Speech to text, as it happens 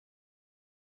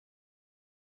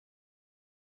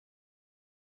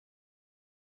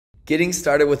Getting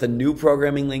started with a new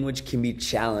programming language can be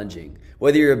challenging.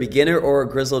 Whether you're a beginner or a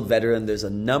grizzled veteran, there's a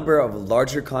number of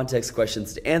larger context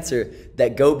questions to answer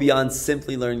that go beyond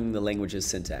simply learning the language's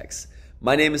syntax.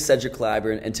 My name is Cedric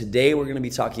Clyburn, and today we're going to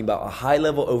be talking about a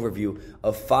high-level overview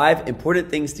of 5 important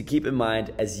things to keep in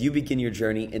mind as you begin your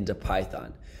journey into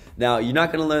Python. Now, you're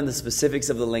not going to learn the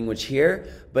specifics of the language here,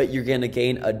 but you're going to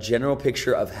gain a general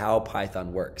picture of how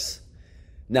Python works.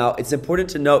 Now, it's important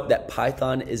to note that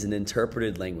Python is an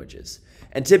interpreted language,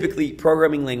 and typically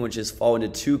programming languages fall into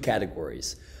 2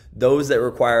 categories: those that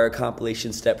require a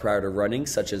compilation step prior to running,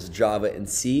 such as Java and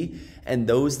C, and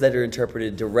those that are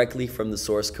interpreted directly from the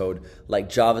source code, like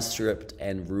JavaScript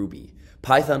and Ruby.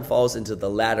 Python falls into the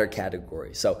latter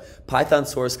category. So Python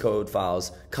source code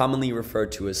files, commonly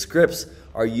referred to as scripts,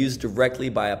 are used directly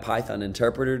by a Python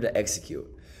interpreter to execute.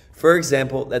 For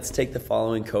example, let's take the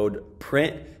following code: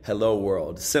 print hello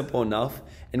world. Simple enough.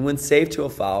 And when saved to a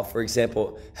file, for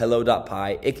example,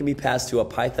 hello.py, it can be passed to a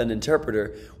Python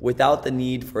interpreter without the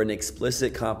need for an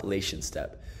explicit compilation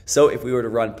step. So if we were to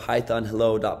run python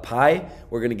hello.py,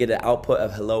 we're going to get an output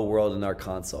of hello world in our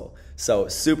console. So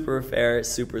super fair,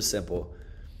 super simple.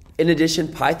 In addition,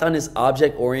 Python is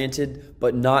object-oriented,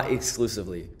 but not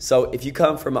exclusively. So if you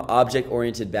come from an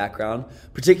object-oriented background,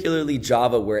 particularly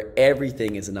Java where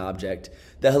everything is an object,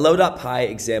 the hello.py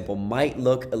example might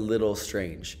look a little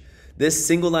strange. This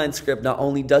single-line script not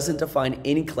only doesn't define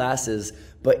any classes,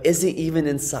 but isn't even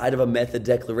inside of a method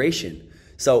declaration.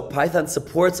 So Python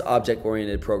supports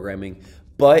object-oriented programming,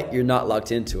 but you're not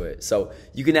locked into it. So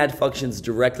you can add functions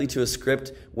directly to a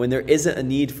script when there isn't a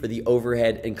need for the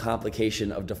overhead and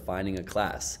complication of defining a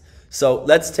class. So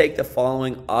let's take the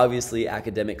following obviously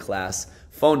academic class,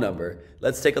 phone number.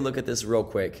 Let's take a look at this real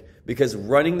quick, because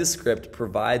running the script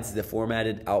provides the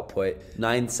formatted output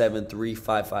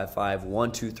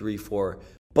 973555123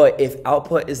 But if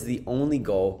output is the only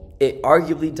goal, it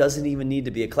arguably doesn't even need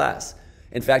to be a class.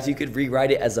 In fact, you could rewrite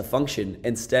it as a function.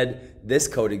 Instead, this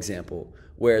code example,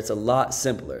 where it's a lot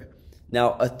simpler.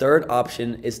 Now, a third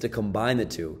option is to combine the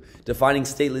two, defining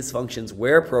stateless functions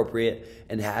where appropriate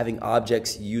and having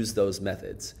objects use those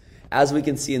methods. As we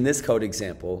can see in this code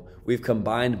example, we've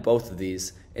combined both of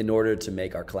these in order to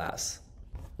make our class.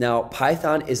 Now,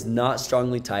 Python is not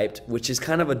strongly typed, which is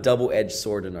kind of a double-edged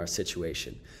sword in our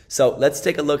situation. So let's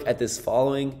take a look at this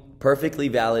following perfectly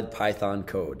valid Python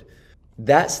code.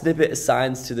 That snippet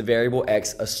assigns to the variable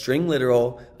x a string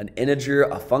literal, an integer,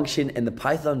 a function, and the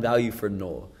Python value for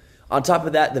null. On top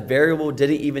of that, the variable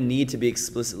didn't even need to be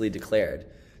explicitly declared.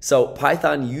 So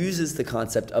Python uses the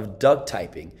concept of duck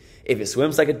typing. If it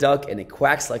swims like a duck and it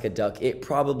quacks like a duck, it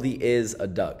probably is a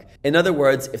duck. In other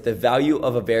words, if the value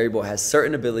of a variable has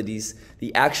certain abilities,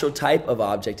 the actual type of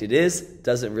object it is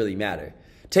doesn't really matter.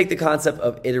 Take the concept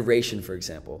of iteration, for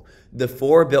example. The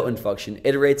for built-in function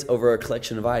iterates over a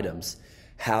collection of items.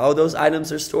 How those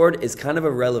items are stored is kind of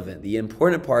irrelevant. The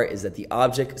important part is that the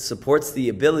object supports the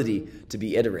ability to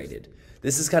be iterated.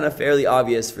 This is kind of fairly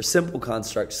obvious for simple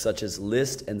constructs such as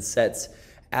lists and sets,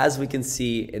 as we can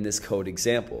see in this code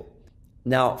example.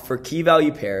 Now, for key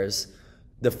value pairs,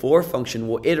 the for function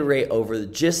will iterate over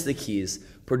just the keys,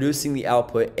 producing the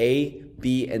output A,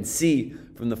 B, and C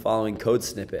from the following code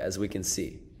snippet, as we can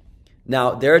see.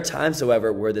 Now, there are times,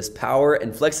 however, where this power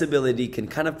and flexibility can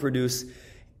kind of produce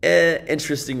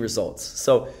interesting results.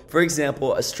 So, for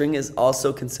example, a string is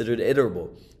also considered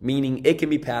iterable, meaning it can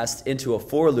be passed into a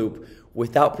for loop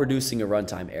without producing a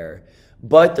runtime error.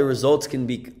 But the results can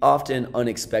be often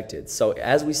unexpected. So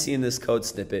as we see in this code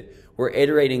snippet, we're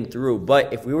iterating through,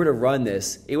 but if we were to run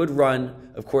this, it would run,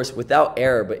 of course, without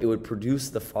error, but it would produce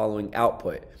the following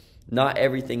output. Not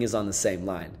everything is on the same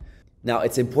line. Now,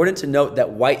 it's important to note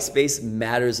that whitespace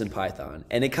matters in Python,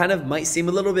 and it kind of might seem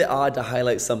a little bit odd to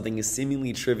highlight something as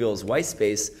seemingly trivial as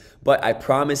whitespace, but I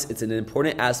promise it's an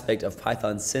important aspect of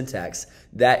Python's syntax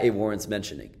that it warrants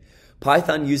mentioning.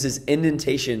 Python uses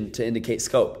indentation to indicate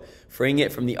scope, freeing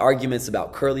it from the arguments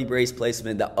about curly brace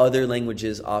placement that other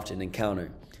languages often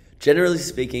encounter. Generally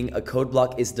speaking, a code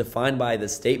block is defined by the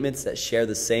statements that share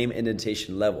the same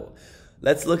indentation level.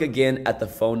 Let's look again at the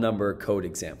phone number code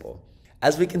example.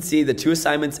 As we can see, the 2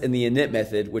 assignments in the init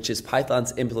method, which is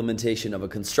Python's implementation of a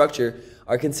constructor,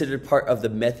 are considered part of the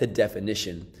method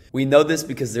definition. We know this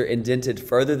because they're indented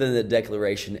further than the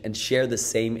declaration and share the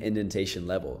same indentation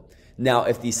level. Now,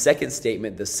 if the second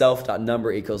statement, the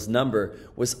self.number equals number,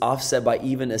 was offset by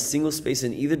even a single space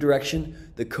in either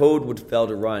direction, the code would fail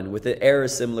to run, with an error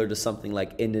similar to something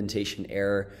like indentation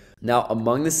error. Now,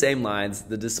 among the same lines,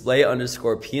 the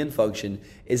display_pn function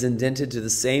is indented to the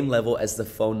same level as the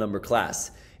phone number class.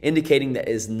 indicating that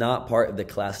it is not part of the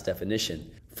class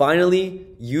definition. Finally,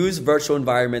 use virtual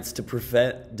environments to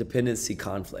prevent dependency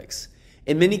conflicts.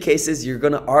 In many cases, you're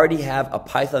going to already have a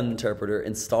Python interpreter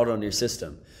installed on your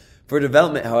system. For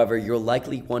development, however, you'll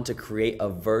likely want to create a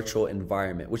virtual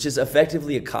environment, which is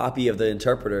effectively a copy of the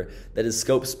interpreter that is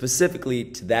scoped specifically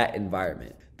to that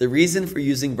environment. The reason for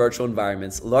using virtual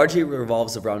environments largely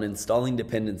revolves around installing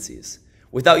dependencies.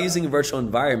 Without using a virtual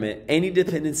environment, any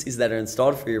dependencies that are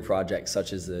installed for your project,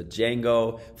 such as the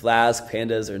Django, Flask,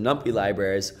 Pandas, or NumPy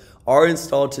libraries, are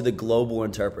installed to the global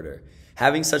interpreter.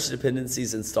 Having such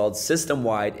dependencies installed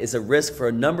system-wide is a risk for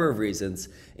a number of reasons,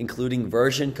 including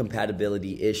version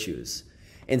compatibility issues.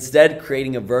 Instead,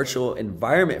 creating a virtual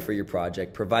environment for your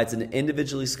project provides an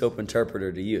individually scoped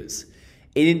interpreter to use.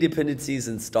 Any dependencies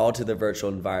installed to the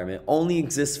virtual environment only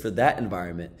exist for that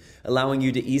environment, allowing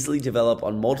you to easily develop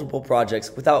on multiple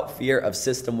projects without fear of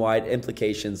system-wide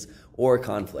implications or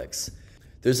conflicts.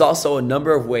 There's also a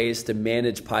number of ways to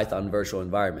manage Python virtual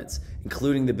environments,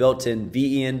 including the built-in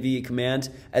venv command,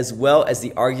 as well as the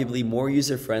arguably more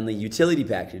user-friendly utility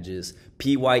packages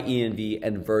pyenv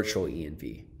and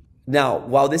virtualenv. Now,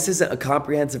 while this isn't a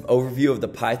comprehensive overview of the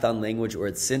Python language or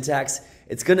its syntax,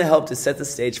 it's going to help to set the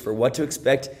stage for what to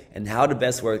expect and how to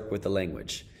best work with the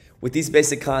language. With these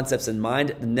basic concepts in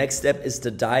mind, the next step is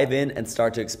to dive in and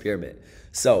start to experiment.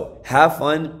 So, have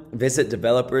fun, visit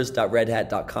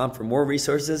developers.redhat.com for more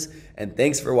resources, and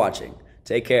thanks for watching.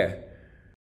 Take care.